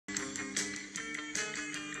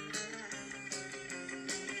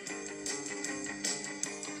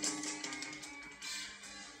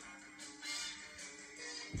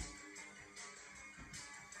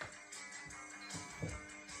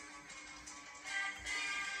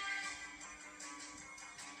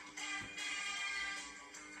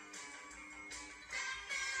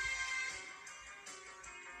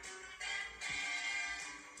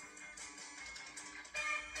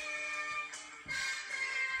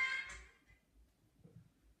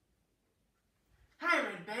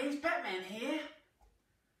babes, Batman here.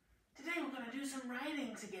 Today we're going to do some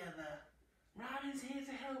writing together. Robin's here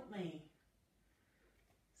to help me.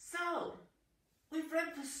 So, we've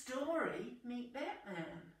read the story, Meet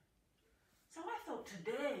Batman. So I thought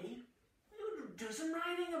today we would do some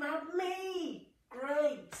writing about me.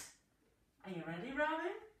 Great. Are you ready,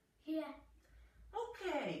 Robin? Yeah.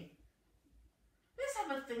 Okay. Let's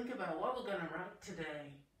have a think about what we're going to write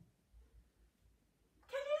today.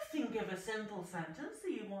 Can you think of a simple sentence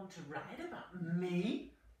that you want to write about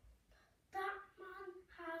me? Batman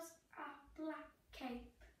has a black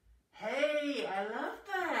cape. Hey, I love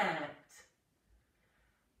that.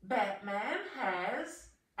 Batman has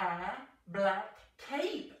a black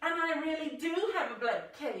cape. And I really do have a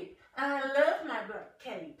black cape. And I love my black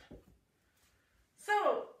cape.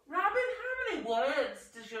 So, Robin, how many words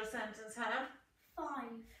does your sentence have? 5.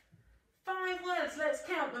 5 words. Let's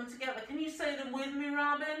count them together. Can you say them with me,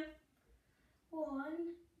 Robin?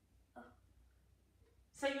 1.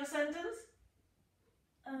 Say your sentence.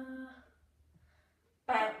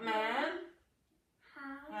 Batman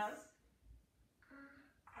has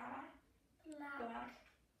a black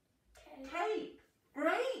cape.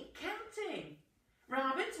 Great, counting.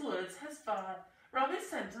 Robin's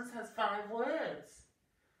sentence has 5 words.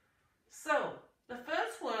 So, the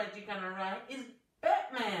first word you're going to write is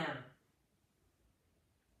Batman.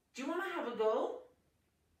 Do you want to have a go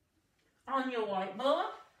on your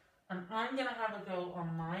whiteboard? And I'm going to have a go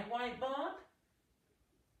on my whiteboard.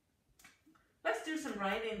 Let's do some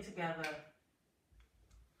writing together.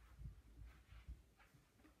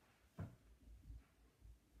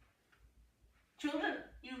 Children,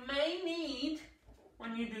 you may need,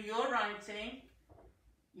 when you do your writing,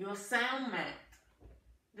 your sound mat.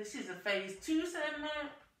 This is a phase 2 sound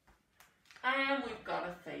mat, and we've got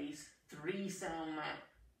a phase 3 sound mat.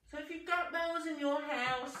 So if you've got those in your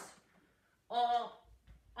house, or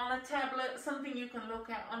on a tablet, something you can look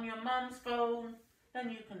at on your mum's phone, then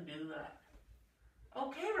you can do that.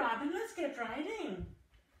 Okay, Robin, let's get writing.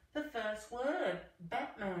 The first word,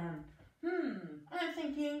 Batman. I'm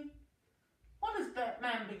thinking, what does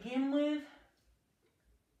Batman begin with?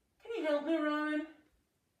 Can you help me, Robin?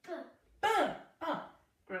 B. B. Oh,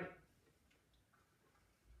 great.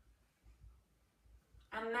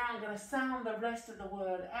 And now I'm going to sound the rest of the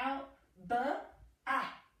word out. B. A.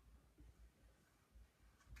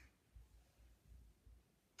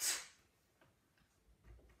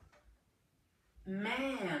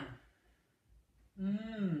 Man.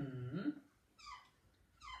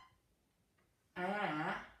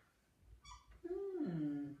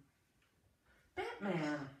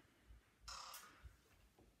 Batman.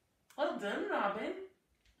 Well done, Robin.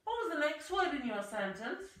 What was the next word in your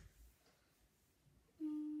sentence?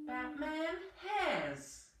 Batman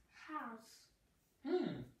has.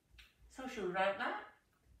 So should we write that?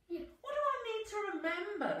 Yeah. What do I need to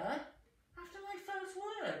remember after my first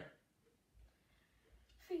word?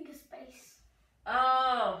 Finger space.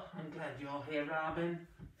 Oh, I'm glad you're here, Robin.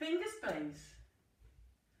 Finger space.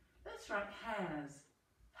 Let's write has.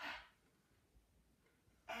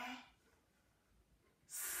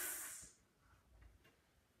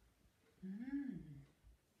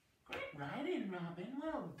 Great writing, Robin.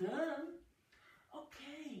 Well done.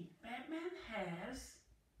 Okay, Batman has.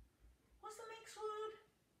 What's the next word?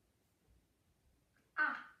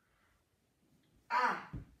 Ah.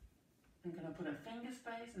 I'm going to put a finger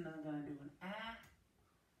space and then I'm going to do an ah.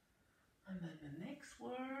 And then the next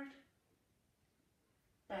word.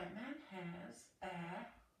 Batman has a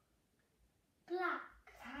black.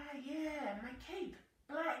 Ah, yeah, my cape.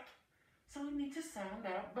 Black. So we need to sound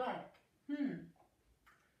out black.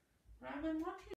 Robin, what do you